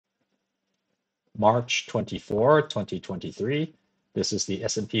March 24, 2023. This is the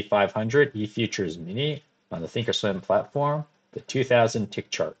S&P 500 E-Futures Mini on the Thinkorswim platform, the 2000 tick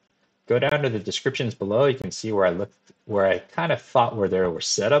chart. Go down to the descriptions below. You can see where I kind of thought where there were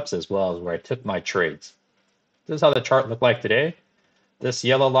setups as well as where I took my trades. This is how the chart looked like today. This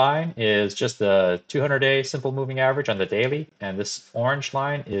yellow line is just the 200-day simple moving average on the daily, and this orange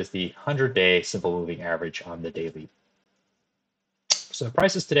line is the 100-day simple moving average on the daily. So the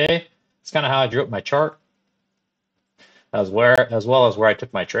prices today, it's kind of how I drew up my chart, as well as where I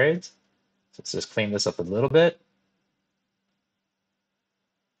took my trades. So let's just clean this up a little bit.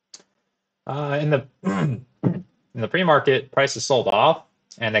 In the in the pre-market, prices sold off,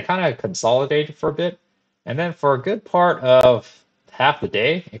 and they kind of consolidated for a bit, and then for a good part of half the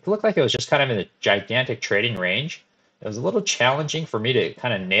day, it looked like it was just kind of in a gigantic trading range. It was a little challenging for me to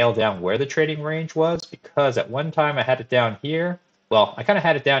kind of nail down where the trading range was because at one time I had it down here. Well, I kind of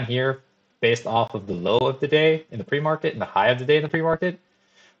had it down here based off of the low of the day in the pre-market and the high of the day in the pre-market.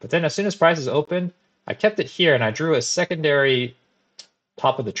 But then as soon as prices opened, I kept it here and I drew a secondary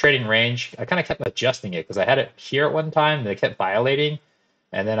top of the trading range. I kind of kept adjusting it because I had it here at one time and it kept violating.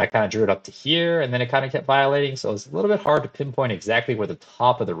 And then I kind of drew it up to here and then it kind of kept violating. So it's a little bit hard to pinpoint exactly where the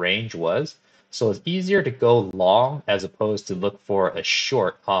top of the range was. So it's easier to go long as opposed to look for a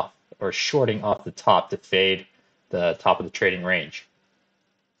short off or shorting off the top to fade the top of the trading range.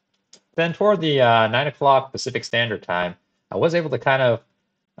 Then toward the 9 o'clock Pacific Standard Time, I was able to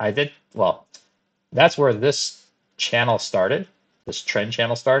that's where this channel started, this trend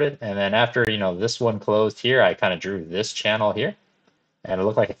channel started. And then after, this one closed here, I kind of drew this channel here and it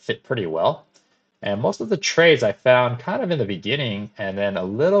looked like it fit pretty well. And most of the trades I found kind of in the beginning and then a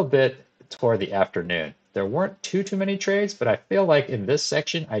little bit toward the afternoon. There weren't too many trades, but I feel like in this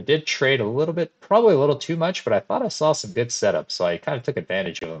section, I did trade a little bit, probably a little too much, but I thought I saw some good setups. So I kind of took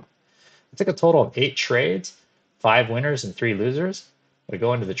advantage of them. I took a total of 8 trades, 5 winners and 3 losers. We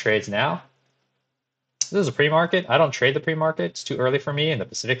go into the trades now. This is a pre-market. I don't trade the pre-market. It's too early for me in the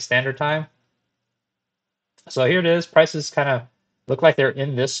Pacific Standard Time. So here it is. Prices kind of look like they're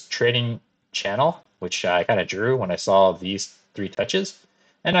in this trading channel, which I kind of drew when I saw these 3 touches.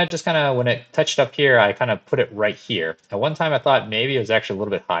 And I just kind of, when it touched up here, I kind of put it right here. At one time I thought maybe it was actually a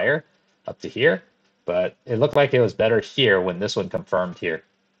little bit higher up to here, but it looked like it was better here when this one confirmed here.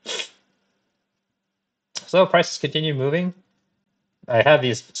 So prices continue moving. I have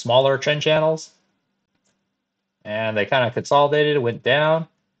these smaller trend channels and they kind of consolidated, went down.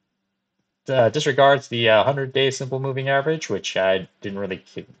 Disregards the 100-day simple moving average, which I didn't really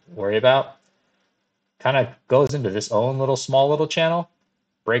worry about. Kind of goes into this own small little channel,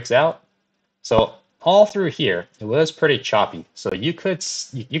 breaks out. So all through here, it was pretty choppy. So you could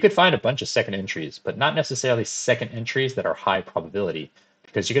find a bunch of second entries, but not necessarily second entries that are high probability.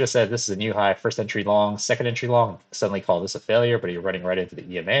 Because you could have said this is a new high, first entry long, second entry long, suddenly call this a failure, but you're running right into the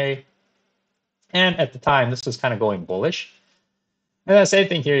EMA. And at the time, this was kind of going bullish. And the same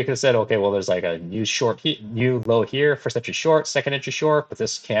thing here, you could have said, okay, well, there's like a new low here, first entry short, second entry short, but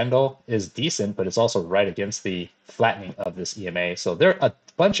this candle is decent, but it's also right against the flattening of this EMA. So there are a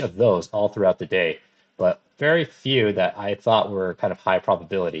bunch of those all throughout the day, but very few that I thought were kind of high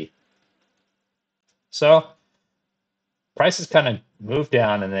probability. So prices kind of move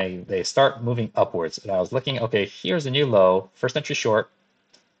down and they start moving upwards. And I was looking, okay, here's a new low, first entry short,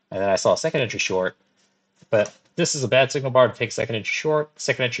 and then I saw a second entry short, but this is a bad signal bar to take second entry short.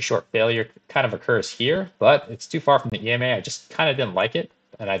 Second entry short failure kind of occurs here, but it's too far from the EMA. I just kind of didn't like it.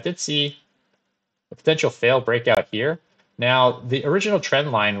 And I did see a potential fail breakout here. Now, the original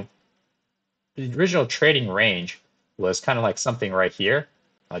trend line, the original trading range was kind of like something right here.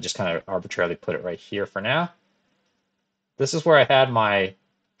 I'll just kind of arbitrarily put it right here for now. This is where I had my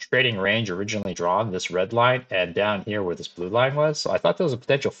trading range originally drawn, this red line, and down here where this blue line was. So I thought there was a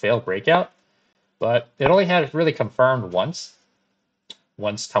potential fail breakout. But it only had it really confirmed one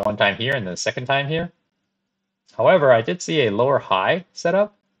time here and then the second time here. However, I did see a lower high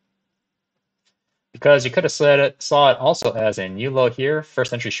setup because you could have saw it also as a new low here,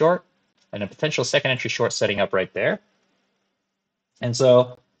 first entry short, and a potential second entry short setting up right there. And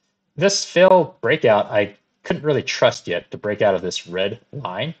so this fail breakout, I couldn't really trust yet to break out of this red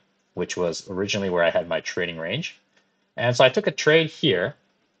line, which was originally where I had my trading range. And so I took a trade here.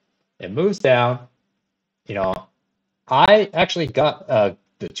 It moves down. I actually got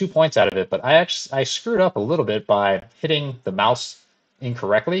the 2 points out of it, but I screwed up a little bit by hitting the mouse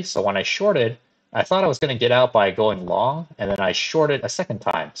incorrectly. So when I shorted, I thought I was going to get out by going long, and then I shorted a second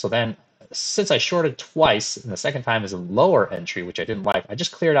time. So then since I shorted twice, and the second time is a lower entry, which I didn't like, I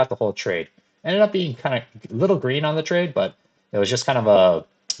just cleared out the whole trade. Ended up being kind of a little green on the trade, but it was just kind of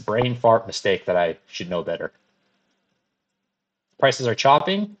brain fart mistake that I should know better. Prices are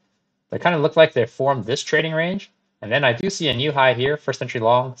chopping. They kind of look like they formed this trading range. And then I do see a new high here, first entry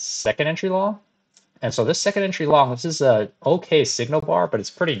long, second entry long. And so this second entry long, this is a okay signal bar, but it's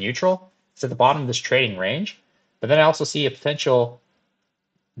pretty neutral. It's at the bottom of this trading range. But then I also see a potential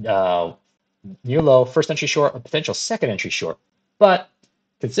uh, new low, first entry short, a potential second entry short. But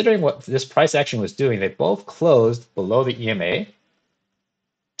considering what this price action was doing, they both closed below the EMA.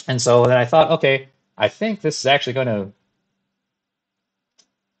 And so then I thought, okay, I think this is actually going to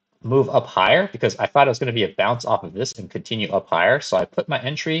move up higher because I thought it was going to be a bounce off of this and continue up higher. So I put my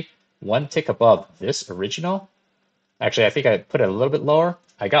entry one tick above this original. Actually, I think I put it a little bit lower.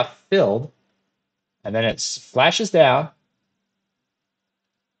 I got filled, and then it flashes down.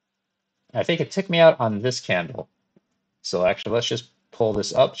 I think it took me out on this candle. So actually, let's just pull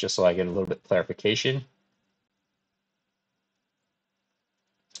this up just so I get a little bit clarification.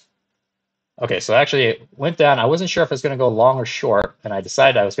 Okay, so actually it went down. I wasn't sure if it was going to go long or short, and I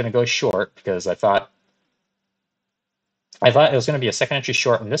decided I was going to go short because I thought it was going to be a second entry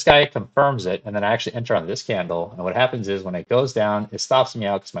short, and this guy confirms it, and then I actually enter on this candle. And what happens is when it goes down, it stops me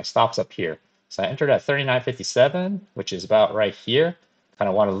out because my stop's up here. So I entered at 39.57, which is about right here. Kind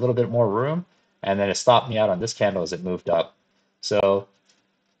of wanted a little bit more room, and then it stopped me out on this candle as it moved up. So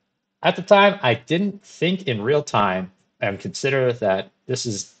at the time, I didn't think in real time and consider that this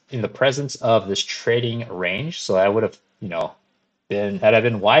is in the presence of this trading range. So I would have, had I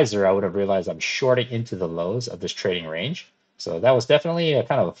been wiser, I would have realized I'm shorting into the lows of this trading range. So that was definitely a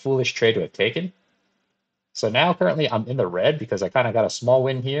kind of a foolish trade to have taken. So now currently I'm in the red because I kind of got a small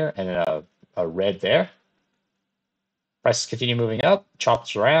win here and a red there. Prices continue moving up,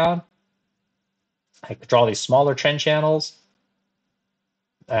 chops around. I draw these smaller trend channels.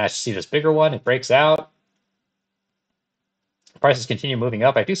 I see this bigger one, it breaks out. Prices continue moving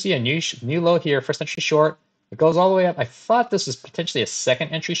up. I do see a new low here, first entry short. It goes all the way up. I thought this was potentially a second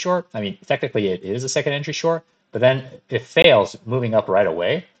entry short. I mean, technically it is a second entry short, but then it fails moving up right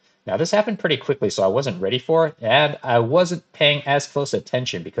away. Now this happened pretty quickly, so I wasn't ready for it, and I wasn't paying as close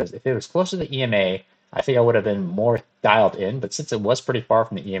attention because if it was closer to the EMA, I think I would have been more dialed in. But since it was pretty far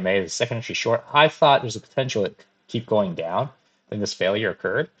from the EMA, the second entry short, I thought there's a potential it keep going down. Then this failure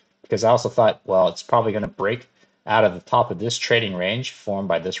occurred because I also thought, well, it's probably going to break out of the top of this trading range formed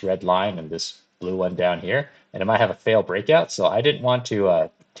by this red line and this blue one down here, and it might have a fail breakout. So I didn't want to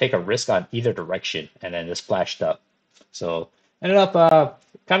take a risk on either direction, and then this flashed up. So ended up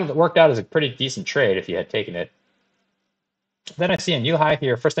kind of worked out as a pretty decent trade if you had taken it. Then I see a new high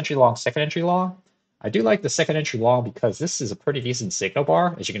here, first entry long, second entry long. I do like the second entry long because this is a pretty decent signal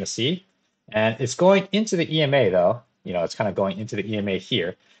bar, as you're going to see. And it's going into the EMA though. It's kind of going into the EMA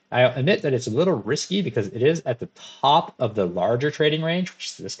here. I admit that it's a little risky because it is at the top of the larger trading range, which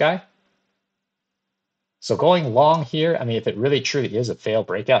is this guy. So going long here, I mean, if it really truly is a failed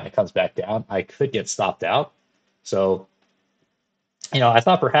breakout and it comes back down, I could get stopped out. So, I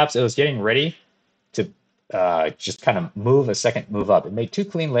thought perhaps it was getting ready to just kind of move a second move up. It made two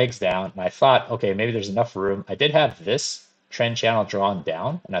clean legs down, and I thought, okay, maybe there's enough room. I did have this trend channel drawn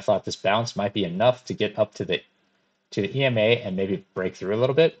down, and I thought this bounce might be enough to get up to the EMA and maybe break through a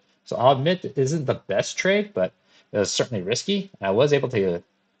little bit. So I'll admit it isn't the best trade, but it was certainly risky. And I was able to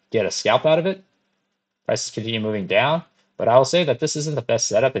get a scalp out of it. Prices continue moving down, but I will say that this isn't the best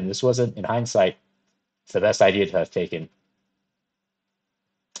setup, and this wasn't, in hindsight, the best idea to have taken.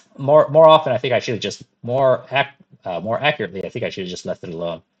 More often, I think I should have just more accurately, I think I should have just left it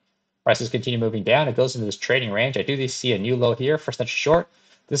alone. Prices continue moving down. It goes into this trading range. I do see a new low here, first entry short.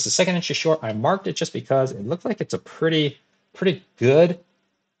 This is a second entry short. I marked it just because it looked like it's a pretty good,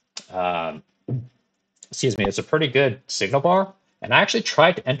 um, excuse me, it's a pretty good signal bar. And I actually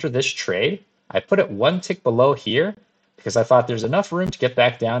tried to enter this trade. I put it one tick below here because I thought there's enough room to get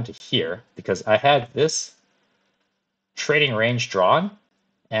back down to here because I had this trading range drawn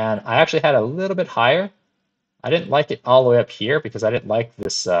and I actually had a little bit higher. I didn't like it all the way up here because I didn't like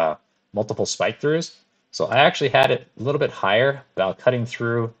this multiple spike throughs. So I actually had it a little bit higher about cutting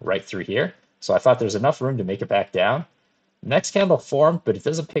through right through here. So I thought there's enough room to make it back down. Next candle formed, but it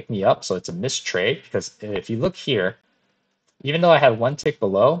doesn't pick me up. So it's a missed trade because if you look here, even though I had one tick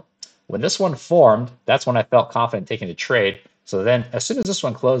below, when this one formed, that's when I felt confident taking the trade. So then as soon as this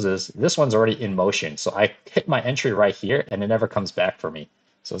one closes, this one's already in motion. So I hit my entry right here and it never comes back for me.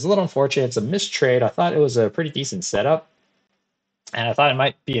 So it's a little unfortunate. It's a missed trade. I thought it was a pretty decent setup. And I thought it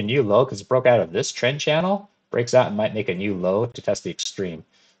might be a new low because it broke out of this trend channel, breaks out and might make a new low to test the extreme.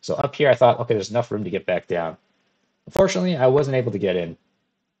 So up here, I thought, okay, there's enough room to get back down. Unfortunately, I wasn't able to get in.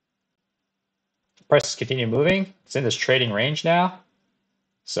 Prices continue moving. It's in this trading range now.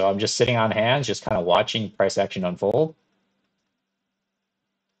 So I'm just sitting on hands, just kind of watching price action unfold.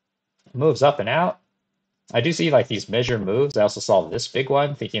 Moves up and out. I do see like these measured moves. I also saw this big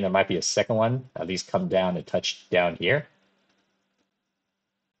one, thinking there might be a second one, at least come down and touch down here.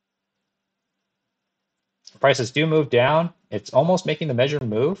 Prices do move down. It's almost making the measured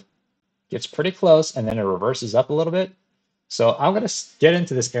move. Gets pretty close, and then it reverses up a little bit. So I'm going to get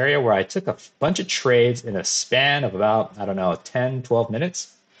into this area where I took a bunch of trades in a span of about, I don't know, 10, 12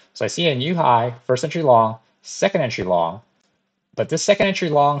 minutes. So I see a new high, first entry long, second entry long, but this second entry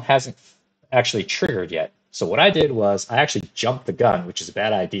long hasn't actually triggered yet. So what I did was I actually jumped the gun, which is a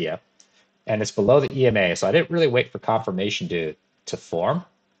bad idea, and it's below the EMA. So I didn't really wait for confirmation to form.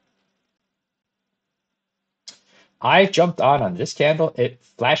 I jumped on this candle. It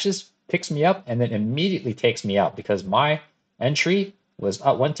flashes, picks me up, and then immediately takes me out because my entry was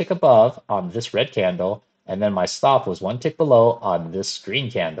one tick above on this red candle, and then my stop was one tick below on this green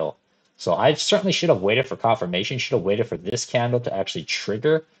candle. So I certainly should have waited for confirmation, should have waited for this candle to actually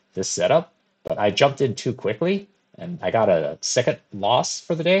trigger this setup, but I jumped in too quickly, and I got a second loss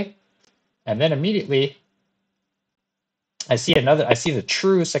for the day. And then immediately I see the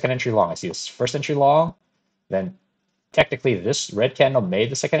true second entry long. I see this first entry long, then technically this red candle made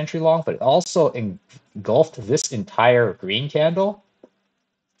the second entry long, but it also engulfed this entire green candle.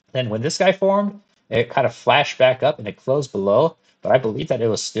 Then when this guy formed, it kind of flashed back up and it closed below, but I believe that it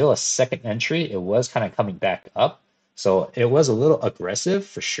was still a second entry. It was kind of coming back up. So it was a little aggressive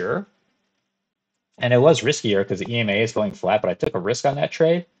for sure. And it was riskier because the EMA is going flat, but I took a risk on that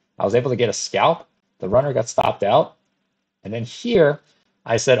trade. I was able to get a scalp. The runner got stopped out. And then here,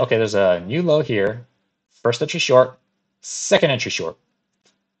 I said, okay, there's a new low here. First entry short, second entry short.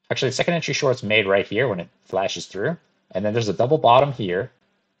 Actually, the second entry short's made right here when it flashes through. And then there's a double bottom here.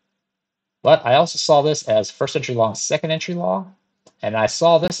 But I also saw this as first entry long, second entry long. And I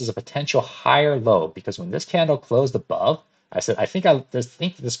saw this as a potential higher low because when this candle closed above, I said, I think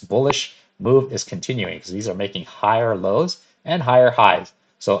this bullish move is continuing because these are making higher lows and higher highs.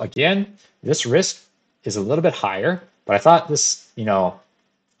 So again, this risk is a little bit higher, but I thought this,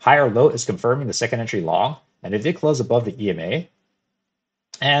 higher low is confirming the second entry long, and it did close above the EMA.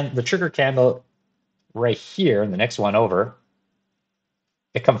 And the trigger candle right here, the next one over,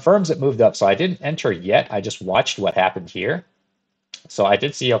 it confirms it moved up. So I didn't enter yet. I just watched what happened here. So I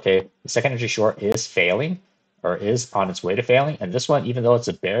did see, okay, the second entry short is failing or is on its way to failing. And this one, even though it's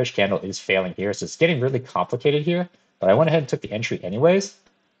a bearish candle, is failing here. So it's getting really complicated here. But I went ahead and took the entry anyways.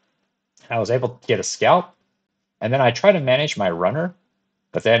 I was able to get a scalp. And then I tried to manage my runner,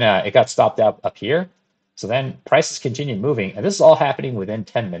 but then it got stopped up here. So then prices continue moving, and this is all happening within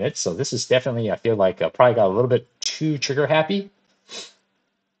 10 minutes. So this is definitely, I feel like probably got a little bit too trigger happy.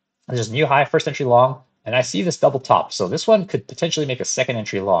 There's a new high, first entry long, and I see this double top. So this one could potentially make a second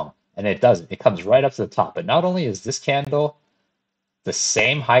entry long, and it doesn't. It comes right up to the top. But not only is this candle the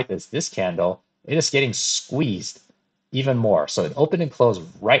same height as this candle, it is getting squeezed even more. So it opened and closed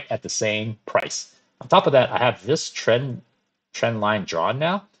right at the same price. On top of that, I have this trend line drawn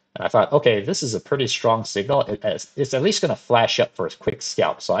now. And I thought, okay, this is a pretty strong signal. It's at least going to flash up for a quick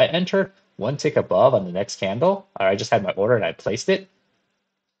scalp. So I entered one tick above on the next candle. I just had my order and I placed it.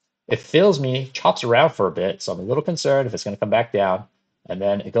 It fills me, chops around for a bit. So I'm a little concerned if it's going to come back down. And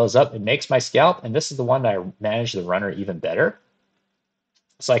then it goes up, it makes my scalp. And this is the one that I managed the runner even better.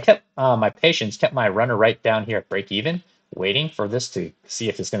 So I kept my patience, kept my runner right down here at break even, waiting for this to see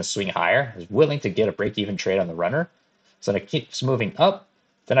if it's going to swing higher. I was willing to get a break even trade on the runner. So it keeps moving up.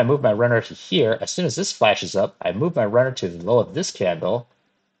 Then I move my runner to here. As soon as this flashes up, I move my runner to the low of this candle.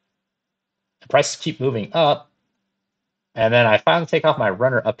 The prices keep moving up. And then I finally take off my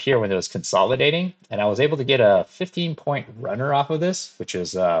runner up here when it was consolidating. And I was able to get a 15-point runner off of this, which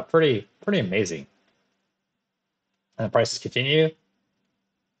is pretty amazing. And the prices continue.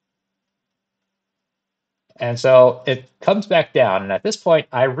 And so it comes back down. And at this point,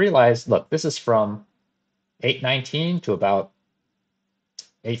 I realized, look, this is from 8:19 to about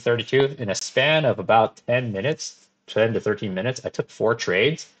 8:32 in a span of about 10 minutes, 10 to 13 minutes. I took 4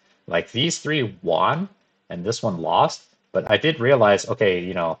 trades. Like these 3 won and this one lost. But I did realize,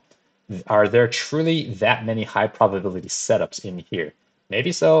 okay, are there truly that many high probability setups in here?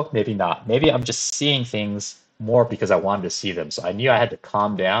 Maybe so, maybe not. Maybe I'm just seeing things more because I wanted to see them. So I knew I had to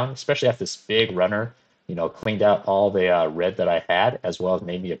calm down, especially after this big runner, cleaned out all the red that I had, as well as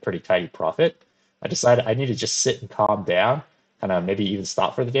made me a pretty tidy profit. I decided I need to just sit and calm down, kind of maybe even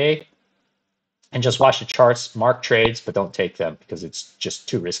stop for the day, and just watch the charts, mark trades, but don't take them because it's just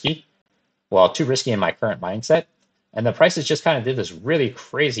too risky. Well, too risky in my current mindset. And the prices just kind of did this really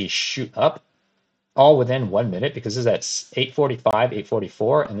crazy shoot up. all within 1 minute because this is at 8:45,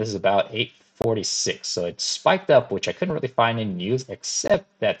 8:44, and this is about 8:46. So it spiked up, which I couldn't really find any news except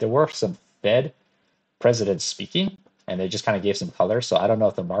that there were some Fed presidents speaking, and they just kind of gave some color. So I don't know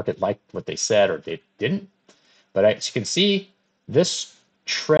if the market liked what they said or they didn't. But as you can see, this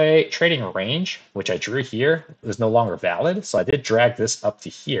trading range, which I drew here, is no longer valid. So I did drag this up to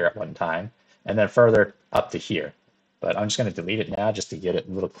here at one time, and then further up to here. But I'm just going to delete it now just to get it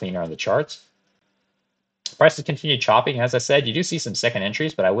a little cleaner on the charts. Prices continue chopping. As I said, you do see some second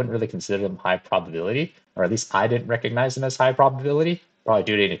entries, but I wouldn't really consider them high probability, or at least I didn't recognize them as high probability, probably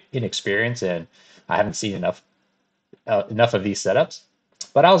due to inexperience, and I haven't seen enough of these setups.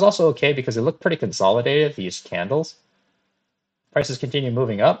 But I was also okay because it looked pretty consolidated, these candles. Prices continue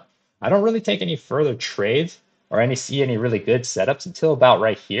moving up. I don't really take any further trades or see any really good setups until about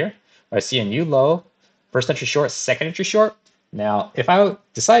right here. I see a new low, first entry short, second entry short. Now, if I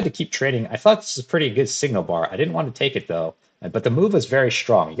decide to keep trading, I thought this was a pretty good signal bar. I didn't want to take it though, but the move was very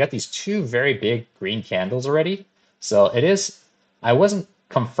strong. You got these two very big green candles already. So I wasn't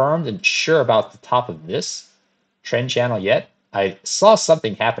confirmed and sure about the top of this trend channel yet. I saw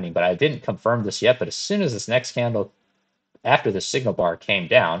something happening, but I didn't confirm this yet. But as soon as this next candle after the signal bar came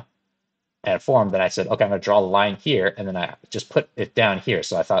down and formed, then I said, okay, I'm going to draw the line here, and then I just put it down here.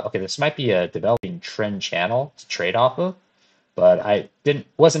 So I thought, okay, this might be a developing trend channel to trade off of, but I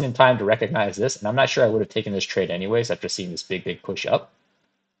wasn't in time to recognize this, and I'm not sure I would have taken this trade anyways after seeing this big push up.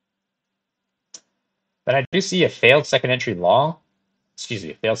 But I do see a failed second entry long, excuse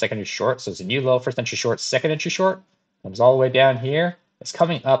me, a failed second entry short. So it's a new low, first entry short, second entry short, comes all the way down here. It's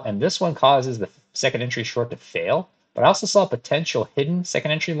coming up, and this one causes the second entry short to fail. But I also saw a potential hidden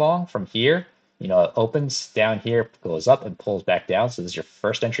second entry long from here. You know, it opens down here, goes up and pulls back down. So this is your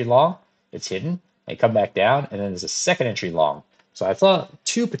first entry long. It's hidden. And come back down, and then there's a second entry long. So I thought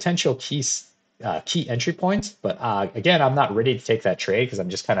two potential key entry points. But again, I'm not ready to take that trade because I'm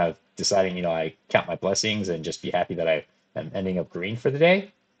just kind of deciding, I count my blessings and just be happy that I am ending up green for the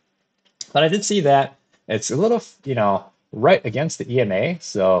day. But I did see that it's a little, right against the EMA.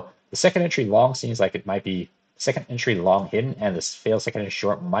 So the second entry long seems like it might be second entry long hidden, and this failed second entry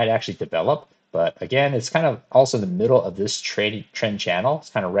short might actually develop. But again, it's kind of also in the middle of this trend channel. It's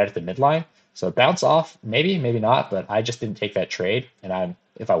kind of right at the midline. So bounce off, maybe, maybe not, but I just didn't take that trade. And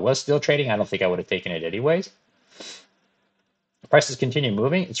if I was still trading, I don't think I would have taken it anyways. Prices continue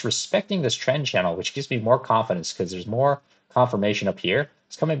moving. It's respecting this trend channel, which gives me more confidence because there's more confirmation up here.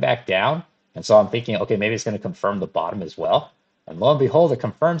 It's coming back down. And so I'm thinking, okay, maybe it's going to confirm the bottom as well. And lo and behold, it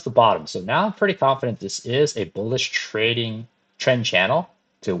confirms the bottom. So now I'm pretty confident this is a bullish trading trend channel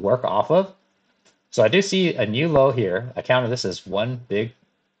to work off of. So I do see a new low here. I counted this as one big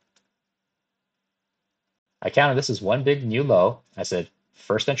new low. I said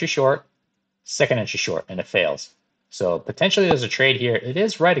first entry short, second entry short, and it fails. So potentially there's a trade here. It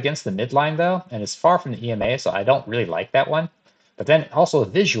is right against the midline though, and it's far from the EMA, so I don't really like that one. But then also a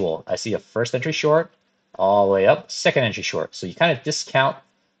visual, I see a first entry short all the way up, second entry short. So you kind of discount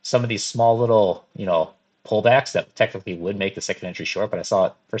some of these small little, pullbacks that technically would make the second entry short, but I saw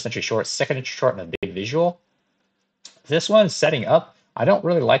it first entry short, second entry short, and a big visual. This one's setting up. I don't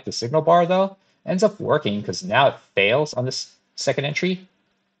really like the signal bar though. Ends up working because now it fails on this second entry.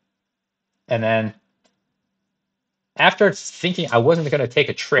 And then after thinking I wasn't going to take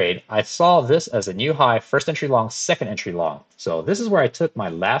a trade, I saw this as a new high, first entry long, second entry long. So this is where I took my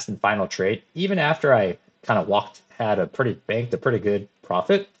last and final trade. Even after I kind of banked a pretty good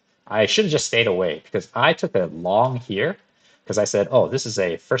profit, I should have just stayed away because I took a long here because I said, oh, this is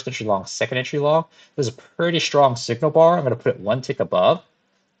a first entry long, second entry long. This is a pretty strong signal bar. I'm going to put it one tick above.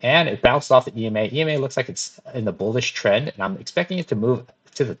 And it bounced off the EMA. EMA looks like it's in the bullish trend, and I'm expecting it to move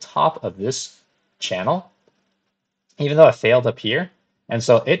to the top of this channel even though it failed up here. And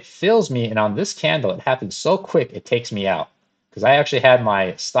so it fills me, and on this candle, it happens so quick, it takes me out. Because I actually had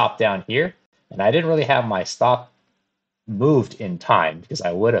my stop down here, and I didn't really have my stop moved in time because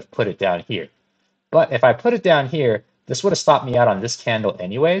I would have put it down here. But if I put it down here, this would have stopped me out on this candle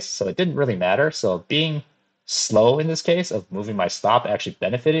anyways, so it didn't really matter. So being slow in this case of moving my stop actually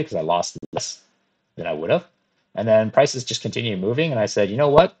benefited because I lost less than I would have. And then prices just continue moving, and I said, you know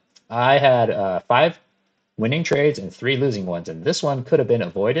what? I had 5 winning trades and 3 losing ones. And this one could have been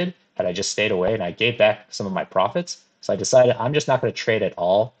avoided had I just stayed away and I gave back some of my profits. So I decided I'm just not going to trade at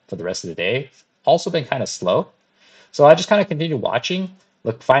all for the rest of the day. Also been kind of slow. So I just kind of continued watching,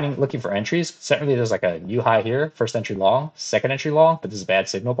 looking for entries. Certainly there's like a new high here, first entry long, second entry long, but this is a bad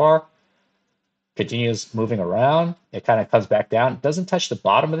signal bar. Continues moving around. It kind of comes back down. It doesn't touch the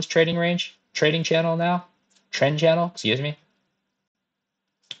bottom of this trading channel now. Trend channel, excuse me.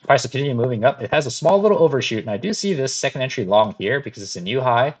 Price will continue moving up. It has a small little overshoot, and I do see this second entry long here because it's a new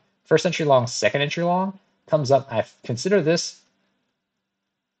high. First entry long, second entry long comes up. I consider this.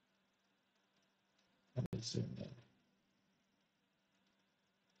 Let me zoom in.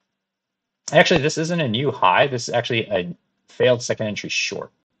 Actually, this isn't a new high. This is actually a failed second entry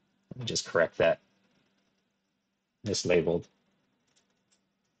short. Let me just correct that. Mislabeled.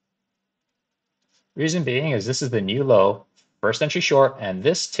 Reason being is this is the new low, first entry short, and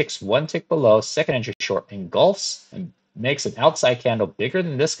this ticks one tick below, second entry short, engulfs and makes an outside candle bigger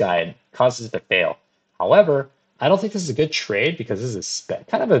than this guy and causes it to fail. However, I don't think this is a good trade because this is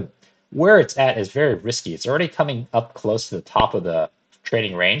kind of a where it's at is very risky. It's already coming up close to the top of the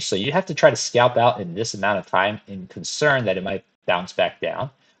trading range, so you have to try to scalp out in this amount of time in concern that it might bounce back down.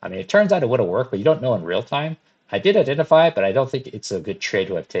 I mean, it turns out it would have worked, but you don't know in real time. I did identify it, but I don't think it's a good trade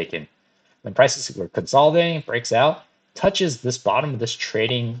to have taken. When prices were consolidating, breaks out, touches this bottom of this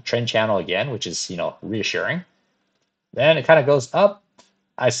trading trend channel again, which is, reassuring. Then it kind of goes up.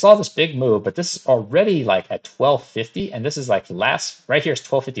 I saw this big move, but this is already like at 1250, and this is like right here is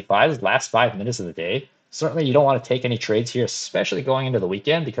 1255, this is last 5 minutes of the day. Certainly you don't want to take any trades here, especially going into the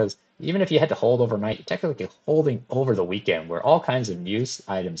weekend, because even if you had to hold overnight, you're technically holding over the weekend where all kinds of news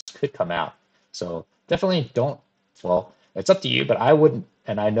items could come out. So definitely don't, well, it's up to you, but I wouldn't,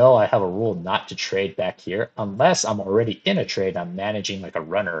 and I know I have a rule not to trade back here unless I'm already in a trade, I'm managing like a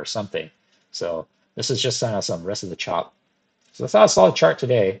runner or something. So this is just some rest of the chop. So that's how I saw the chart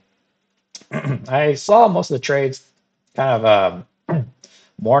today. I saw most of the trades kind of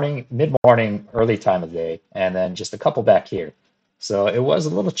morning, mid-morning, early time of the day, and then just a couple back here. So it was a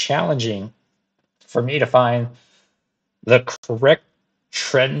little challenging for me to find the correct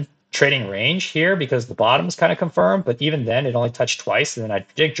trend trading range here because the bottom is kind of confirmed, but even then it only touched twice. And then I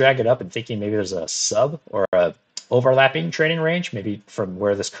did drag it up and thinking maybe there's a sub or a overlapping trading range, maybe from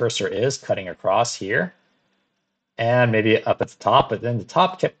where this cursor is cutting across here and maybe up at the top, but then the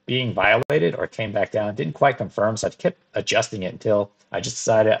top kept being violated or came back down. Didn't quite confirm, so I kept adjusting it until I just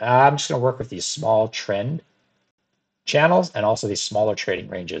decided I'm just going to work with these small trend channels and also these smaller trading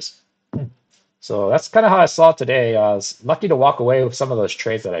ranges. So that's kind of how I saw it today. I was lucky to walk away with some of those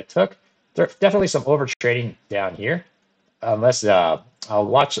trades that I took. There's definitely some over trading down here, unless I'll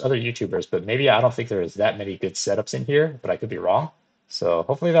watch other YouTubers, but maybe I don't think there's that many good setups in here, but I could be wrong. So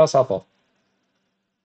hopefully that was helpful.